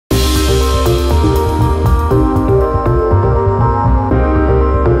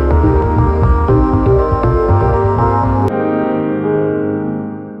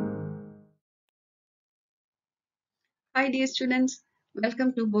Hi dear students, welcome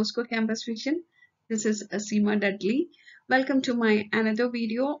to Bosco Campus Vision. This is Asima Dudley. Welcome to my another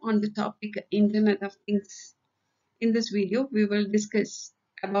video on the topic Internet of Things. In this video, we will discuss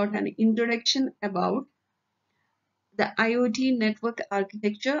about an introduction about the IoT network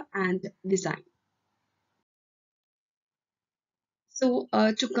architecture and design. So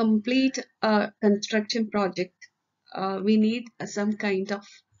to complete a construction project, we need some kind of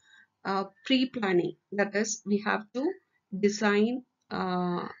pre-planning. That is, we have to design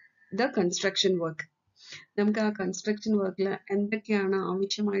the construction work. നമുക്ക് ആ construction വർക്കിൽ എന്തൊക്കെയാണ്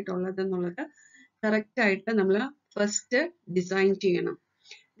ആവശ്യമായിട്ടുള്ളത് correct ആയിട്ട് നമ്മൾ first design ചെയ്യണം.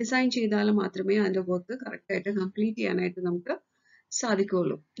 Design ചെയ്താൽ മാത്രമേ അതിൻ്റെ വർക്ക് കറക്റ്റ് ആയിട്ട് കംപ്ലീറ്റ് ചെയ്യാനായിട്ട് നമുക്ക്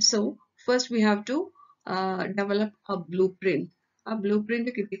സാധിക്കുകയുള്ളൂ. So first we have to develop A blue print. ആ ബ്ലൂ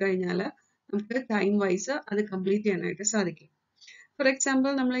പ്രിന്റ് കിട്ടിക്കഴിഞ്ഞാൽ നമുക്ക് ടൈം വൈസ് അത് കംപ്ലീറ്റ് ചെയ്യാനായിട്ട് സാധിക്കും. ഫോർ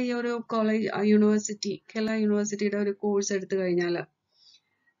എക്സാമ്പിൾ നമ്മൾ ഈ ഒരു കോളേജ് യൂണിവേഴ്സിറ്റി കേരള യൂണിവേഴ്സിറ്റിയുടെ ഒരു കോഴ്സ് എടുത്തു കഴിഞ്ഞാൽ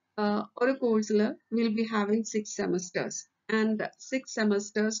ഒരു കോഴ്സിൽ will be having 6 semesters and 6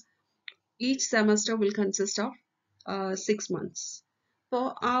 semesters, each semester will consist of 6 months. അപ്പോൾ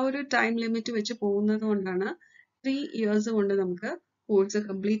ആ ഒരു ടൈം ലിമിറ്റ് വെച്ച് പോകുന്നത് കൊണ്ടാണ് 3 years കൊണ്ട് നമുക്ക് കോഴ്സ്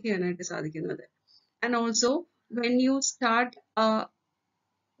കംപ്ലീറ്റ് ചെയ്യാനായിട്ട് സാധിക്കുന്നത്. And also when you start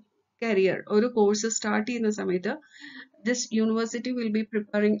career, ഒരു കോഴ്സ് സ്റ്റാർട്ട് ചെയ്യുന്ന സമയത്ത് this university will be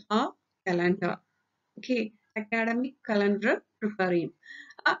preparing a calendar. Okay, academic calendar prepare ചെയ്യും.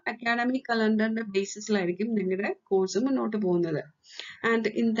 ആ അക്കാഡമിക് കലണ്ടറിന്റെ ബേസിസിലായിരിക്കും നിങ്ങളുടെ കോഴ്സ് മുന്നോട്ട് പോകുന്നത്.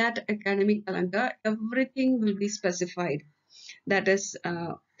 And in that academic calendar everything will be specified. That is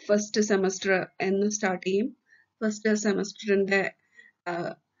first semester എന്ന് start ചെയ്യും, ഫസ്റ്റ് സെമസ്റ്ററിന്റെ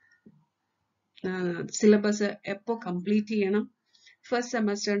സിലബസ് എപ്പോൾ കംപ്ലീറ്റ് ചെയ്യണം, ഫസ്റ്റ്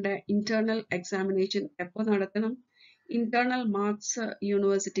സെമസ്റ്ററിന്റെ ഇന്റേണൽ എക്സാമിനേഷൻ എപ്പോൾ നടത്തണം, ഇന്റേണൽ മാർക്സ്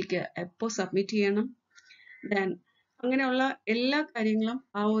യൂണിവേഴ്സിറ്റിക്ക് എപ്പോൾ സബ്മിറ്റ് ചെയ്യണം, ദെൻ അങ്ങനെയുള്ള എല്ലാ കാര്യങ്ങളും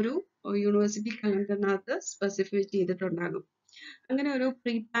ആ ഒരു യൂണിവേഴ്സിറ്റി കലണ്ടറിനകത്ത് സ്പെസിഫൈ ചെയ്തിട്ടുണ്ടാകും. അങ്ങനെ ഒരു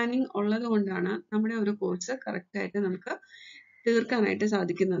പ്രീ പ്ലാനിങ് ഉള്ളത് കൊണ്ടാണ് നമ്മുടെ ഒരു കോഴ്സ് കറക്റ്റ് ആയിട്ട് നമുക്ക് തീർക്കാനായിട്ട്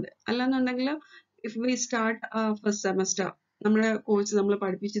സാധിക്കുന്നത്. അല്ലാന്നുണ്ടെങ്കിൽ if we start first semester, നമ്മുടെ കോഴ്സ് നമ്മൾ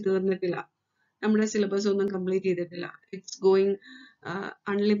പഠിപ്പിച്ച് തീർന്നിട്ടില്ല, നമ്മുടെ സിലബസ് ഒന്നും കംപ്ലീറ്റ് ചെയ്തിട്ടില്ല, ഇറ്റ്സ് ഗോയിങ്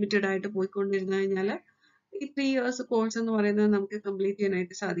അൺലിമിറ്റഡ് ആയിട്ട് പോയിക്കൊണ്ടിരുന്നു കഴിഞ്ഞാൽ ഈ 3 years കോഴ്സ് എന്ന് പറയുന്നത് നമുക്ക് കംപ്ലീറ്റ്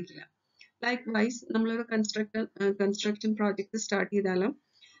ചെയ്യാനായിട്ട് സാധിക്കില്ല. ലൈക്ക് വൈസ് നമ്മളൊരു കൺസ്ട്രക്ഷൻ പ്രോജക്റ്റ് സ്റ്റാർട്ട് ചെയ്താലും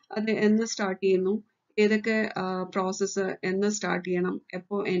അത് എന്ന് സ്റ്റാർട്ട് ചെയ്യുന്നു, ഏതൊക്കെ പ്രോസസ്സ് എന്ന് സ്റ്റാർട്ട് ചെയ്യണം,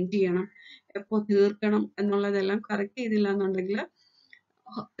 എപ്പോൾ എൻഡ് ചെയ്യണം, എപ്പോൾ തീർക്കണം എന്നുള്ളതെല്ലാം കറക്റ്റ് ചെയ്തില്ല എന്നുണ്ടെങ്കിൽ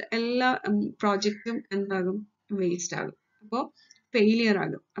എല്ലാ പ്രോജക്റ്റും എന്താകും, വേസ്റ്റ് ആകും, അപ്പോൾ ഫെയിലിയർ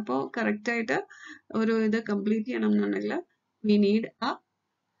ആകും. അപ്പോൾ കറക്റ്റായിട്ട് ഒരു ഇത് കംപ്ലീറ്റ് ചെയ്യണം എന്നുണ്ടെങ്കിൽ we need A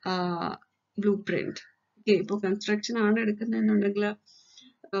blue print. Okay, ഇപ്പോൾ കൺസ്ട്രക്ഷൻ ആണ് എടുക്കുന്നതെന്നുണ്ടെങ്കിൽ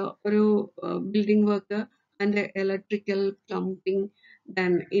ഒരു ബിൽഡിംഗ് വർക്ക് അതിൻ്റെ ഇലക്ട്രിക്കൽ, പ്ലംബിംഗ്,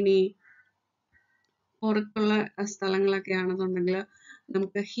 ദെൻ ഇനി പുറത്തുള്ള സ്ഥലങ്ങളൊക്കെ ആണെന്നുണ്ടെങ്കിൽ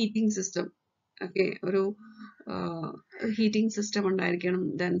നമുക്ക് ഹീറ്റിംഗ് സിസ്റ്റം, ഓക്കെ, ഒരു ഹീറ്റിംഗ് സിസ്റ്റം ഉണ്ടായിരിക്കണം,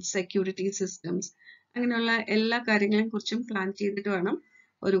 ദെൻ സെക്യൂരിറ്റി സിസ്റ്റംസ്, അങ്ങനെയുള്ള എല്ലാ കാര്യങ്ങളെയും കുറിച്ചും പ്ലാൻ ചെയ്തിട്ട് വേണം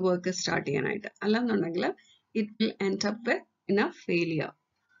ഒരു വർക്ക് സ്റ്റാർട്ട് ചെയ്യാനായിട്ട്. അല്ലെന്നുണ്ടെങ്കിൽ it will end up in A failure.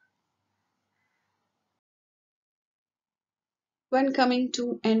 When coming to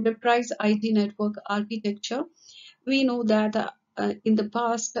enterprise IT network architecture, we know that in the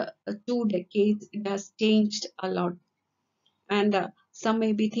past 2 decades it has changed a lot, and some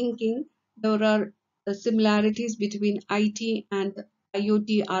may be thinking there are similarities between IT and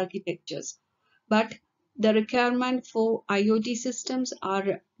IoT architectures, but the requirement for IoT systems are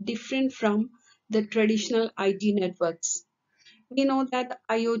different from the traditional IT networks. We know that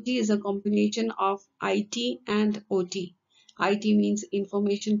IoT is a combination of IT and OT. IT means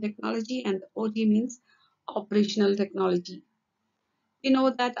information technology and OT means operational technology. We know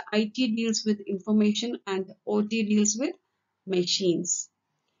that IT deals with information and OT deals with machines.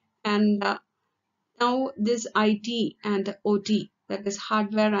 And now this IT and OT, that is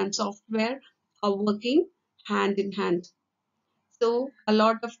hardware and software, are working hand in hand. So a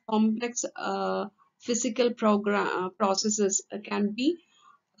lot of complex physical processes can be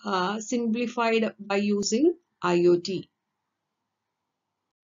simplified by using IoT.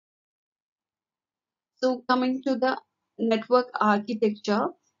 So coming to the network architecture,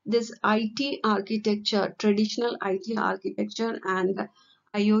 this IT architecture, traditional IT architecture and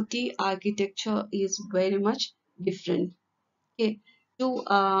IoT architecture is very much different. Okay, to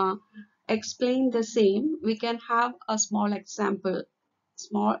explain the same, we can have a small example.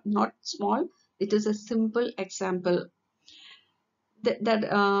 Small, not small, it is a simple example. That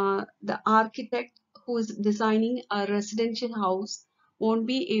the architect who is designing a residential house won't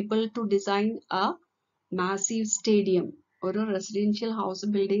be able to design a massive stadium, ഒരു residential house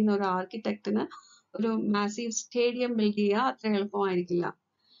build ചെയ്യുന്ന ഒരു ആർക്കിടെക്റ്റിന് ഒരു massive stadium build ചെയ്യുക അത്ര എളുപ്പമായിരിക്കില്ല.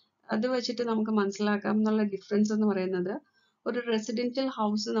 അത് വെച്ചിട്ട് നമുക്ക് മനസ്സിലാക്കാം എന്നുള്ള ഡിഫറൻസ് എന്ന് പറയുന്നത്, ഒരു റെസിഡൻഷ്യൽ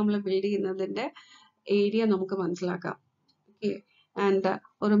ഹൗസ് നമ്മൾ ബിൽഡ് ചെയ്യുന്നതിന്റെ ഏരിയ നമുക്ക് മനസ്സിലാക്കാം. ഓക്കെ, ആൻഡ്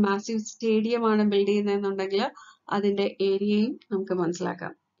ഒരു മാസീവ് സ്റ്റേഡിയം ആണ് ബിൽഡ് ചെയ്യുന്നതെന്നുണ്ടെങ്കിൽ അതിന്റെ ഏരിയയും നമുക്ക്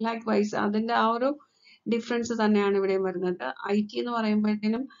മനസ്സിലാക്കാം. ലൈക്ക് വൈസ് അതിന്റെ ആ ഒരു ഡിഫറൻസ് തന്നെയാണ് ഇവിടെ വരുന്നത്. IT എന്ന്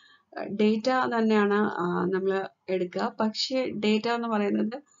പറയുമ്പോഴത്തേനും ഡേറ്റ തന്നെയാണ് നമ്മൾ എടുക്കുക. പക്ഷേ ഡേറ്റ എന്ന്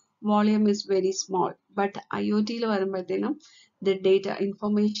പറയുന്നത് volume is very small. But IoT വരുമ്പോഴത്തേനും the data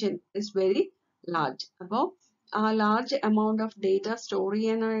information is very large. അപ്പോൾ ആ large amount of data store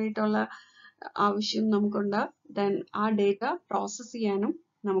ചെയ്യാനായിട്ടുള്ള ആവശ്യം നമുക്കുണ്ട്. ദെൻ ആ ഡേറ്റ പ്രോസസ് ചെയ്യാനും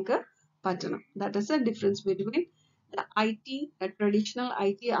നമുക്ക് പറ്റണം. That is the difference between the traditional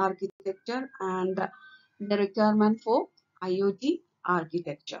IT architecture and the requirement for IoT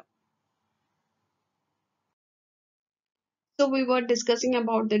architecture. So we were discussing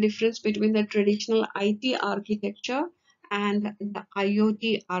about the difference between the traditional IT architecture and the IoT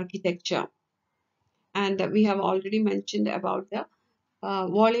architecture. And we have already mentioned about the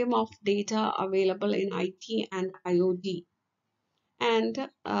volume of data available in IT and IoT. And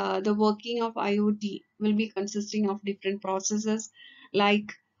the working of IoT will be consisting of different processes, like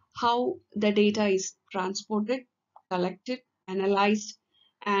how the data is transported, collected, analyzed,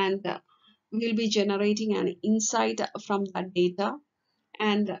 and we'll be generating an insight from that data,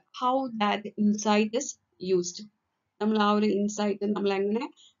 and how that insight is used. നമ്മൾ ആ ഒരു insight നമ്മൾ എങ്ങനെ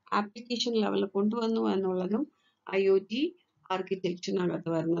application ലെവലിൽ കൊണ്ടുവന്നു എന്നുള്ളതും IoT ആർക്കിടെക്ചറിനകത്ത്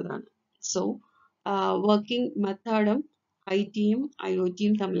വരുന്നതാണ്. So working മെത്തേഡും IT-യും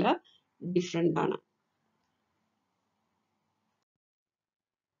IoT-യും തമ്മിൽ ഡിഫറെൻ്റ് ആണ്.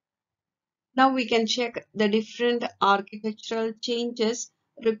 Now we can check the different architectural changes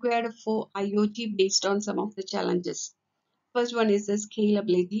required for IoT based on some of the challenges. First one is the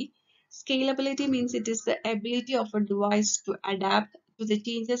scalability. Scalability means it is the ability of a device to adapt to the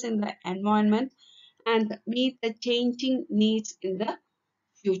changes in the environment and meet the changing needs in the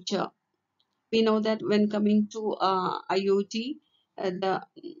future. We know that when coming to IoT, the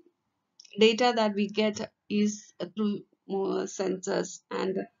data that we get is through more sensors,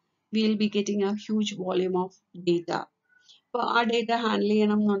 and we'll be getting a huge volume of data. For our data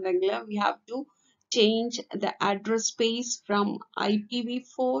handling, we have to change the address space from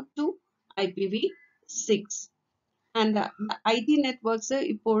IPv4 to IPv6. And the IT networks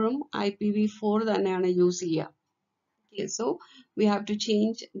ഇപ്പോഴും IPv4 തന്നെയാണ് use ചെയ്യുക. Okay, so we have to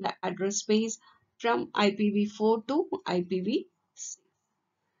change the address space from IPv4 to IPv6.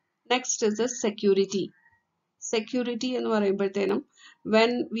 Next is the security. Security എന്ന് പറയുമ്പോഴത്തേനും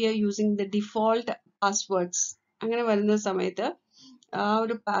when we are using the default passwords, അങ്ങനെ വരുന്ന സമയത്ത് ആ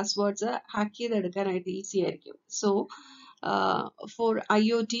ഒരു പാസ്വേഡ്സ് ഹാക്ക് ചെയ്തെടുക്കാനായിട്ട് ഈസി ആയിരിക്കും. So four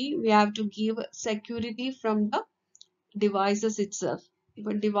IoT we have to give security from the devices itself.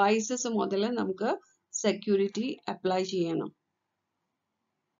 ഇപ്പൊ ഡിവൈസസ് മുതൽ നമുക്ക് സെക്യൂരിറ്റി അപ്ലൈ ചെയ്യണം.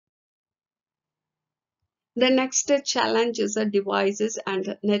 The next challenge is the devices and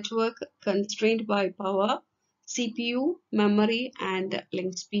network constrained by power, CPU, memory, and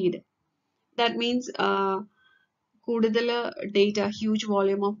link speed. That means കൂടുതൽ data, huge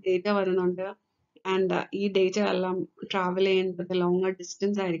volume of data വരുന്നുണ്ട്. And ഈ data എല്ലാം travel ചെയ്യുന്നത് longer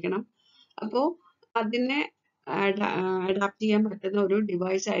distance ആയിരിക്കണം. അപ്പോൾ അതിനെ അഡാപ്റ്റ് ചെയ്യാൻ പറ്റുന്ന ഒരു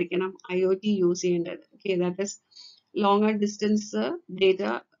ഡിവൈസ് ആയിരിക്കണം IoT യൂസ് ചെയ്യേണ്ടത്. Okay, that is longer distance data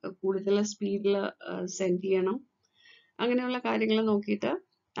കൂടുതൽ സ്പീഡിൽ സെൻഡ് ചെയ്യണം. അങ്ങനെയുള്ള കാര്യങ്ങൾ നോക്കിയിട്ട്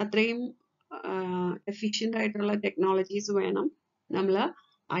അത്രയും എഫിഷ്യൻ്റ് ആയിട്ടുള്ള ടെക്നോളജീസ് വേണം നമ്മൾ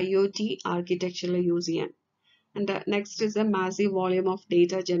IoT ആർക്കിടെക്ചറിൽ യൂസ് ചെയ്യാൻ. And next is a massive volume of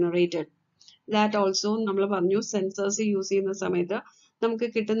data generated. That also നമ്മൾ പറഞ്ഞു സെൻസേഴ്സ് യൂസ് ചെയ്യുന്ന സമയത്ത് നമുക്ക്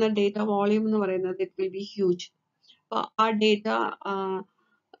കിട്ടുന്ന ഡേറ്റ വോളിയം എന്ന് പറയുന്നത് ഇറ്റ് വിൽ ബി ഹ്യൂജ്. അപ്പോൾ ആ ഡേറ്റ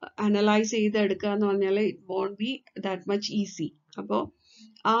അനലൈസ് ചെയ്തെടുക്കുക എന്ന് പറഞ്ഞാൽ it won't be that much easy. അപ്പോൾ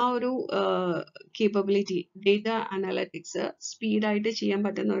ആ ഒരു കേപ്പബിലിറ്റി, ഡേറ്റ അനലറ്റിക്സ് സ്പീഡായിട്ട് ചെയ്യാൻ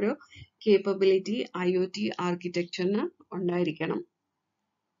പറ്റുന്ന ഒരു കേപ്പബിലിറ്റി IoT ആർക്കിടെക്ചറിന് ഉണ്ടായിരിക്കണം.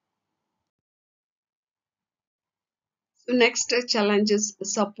 So next challenge is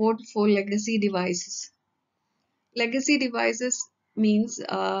support for legacy devices. Legacy devices means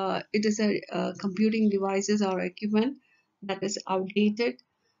it is a computing devices or equipment that is outdated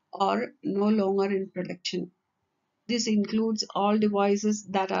or no longer in production. This includes all devices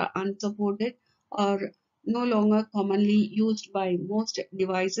that are unsupported or no longer commonly used by most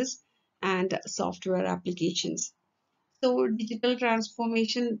devices and software applications. So digital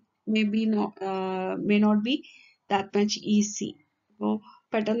transformation may not be that much easy. So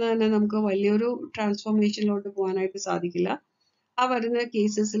പെട്ടെന്ന് തന്നെ നമുക്ക് വലിയൊരു ട്രാൻസ്ഫോർമേഷനിലോട്ട് പോകാനായിട്ട് സാധിക്കില്ല. ആ വരുന്ന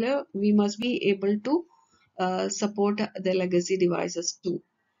കേസസിൽ we must be able to support the legacy devices too.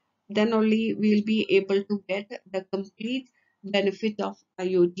 Then only we'll be able to get the complete benefit of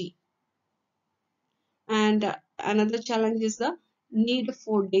IoT. And another challenge is the need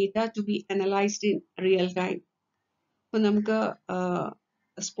for data to be analyzed in real time. ഇപ്പൊ നമുക്ക്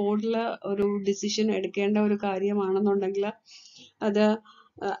സ്പോട്ടിൽ ഒരു decision എടുക്കേണ്ട ഒരു കാര്യമാണെന്നുണ്ടെങ്കിൽ അത്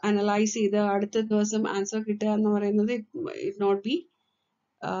analyse ചെയ്ത് അടുത്ത ദിവസം ആൻസർ കിട്ടുക എന്ന് പറയുന്നത് it not be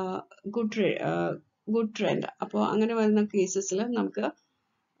good trend. അപ്പോൾ അങ്ങനെ വരുന്ന കേസസിൽ നമുക്ക്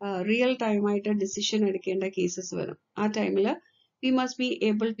റിയൽ ടൈമായിട്ട് ഡിസിഷൻ എടുക്കേണ്ട കേസസ് വരും. ആ ടൈമിൽ we must be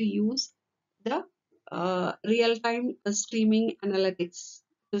able to use the real time streaming analytics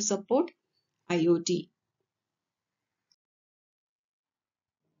to support IoT.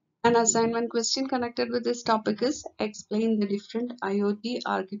 An assignment question connected with this topic is explain the different IoT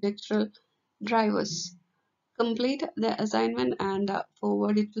architectural drivers. Complete the assignment and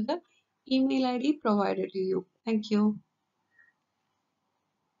forward it to the email ID provided to you. Thank you.